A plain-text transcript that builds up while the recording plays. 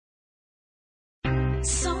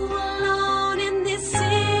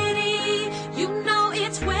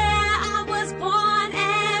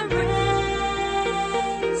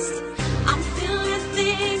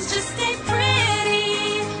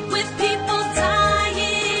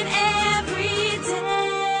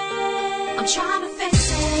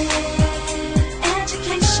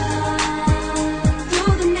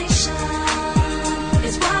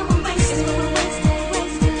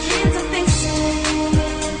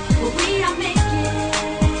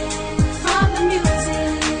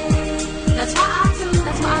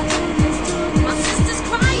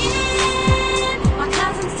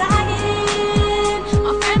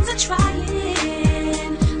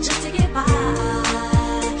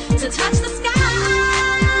touch the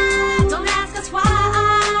sky. Don't ask us why.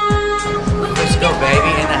 Frisco,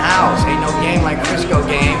 baby, in the house. Ain't no game like Frisco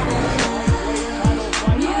game.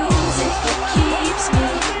 Music, it keeps me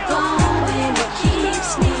going, it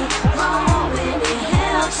keeps me growing, it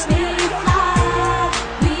helps me fly.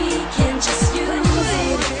 We can just use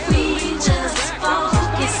it if we just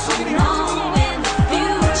focus on knowing the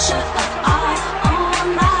future of our own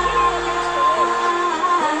lives.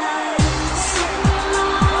 So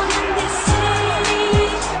alone in this city,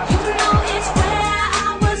 you know it's where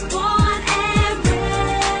I was born and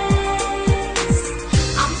raised.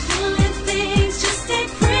 I'm feeling things just stay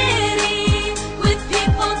pretty, with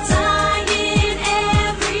people dying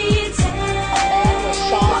every day. Was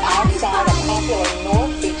shot outside a popular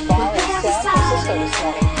North Beach bar in San Francisco this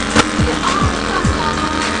morning.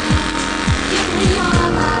 Give me your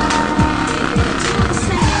love, do the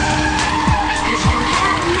same. You can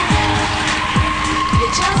have me,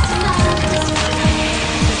 you're just enough.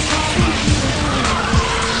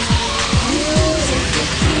 Music, it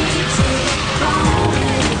keeps me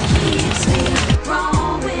growing, it keeps me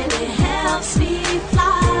growing, it helps me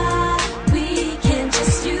fly. We can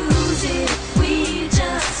just use it if we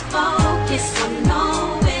just focus on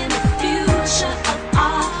knowing the future of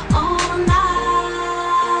our own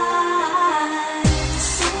lives.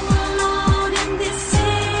 So alone in this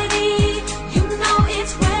city, you know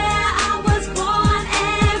it's where I was born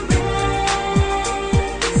and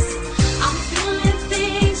raised. I'm feeling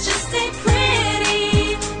things just stay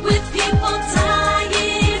pretty, with people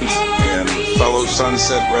dying And every fellow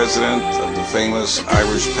Sunset resident of the famous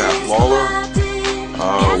Irish Pat Lawler,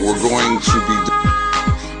 we're going to be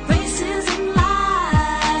Racism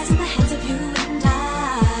lies in the hands of you and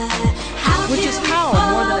I. How Which is can we how,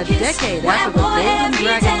 more than a focus decade when after the war Golden every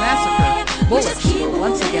Dragon day? Massacre, We bullets just keep were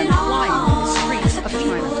once again moving flying in the on streets of as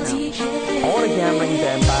people Chinatown. decay. I want to gambling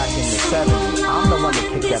ban back in the 70s. I'm the one that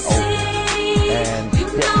kicked that open. And You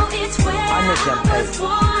know it's where I make them I was pay.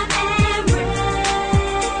 born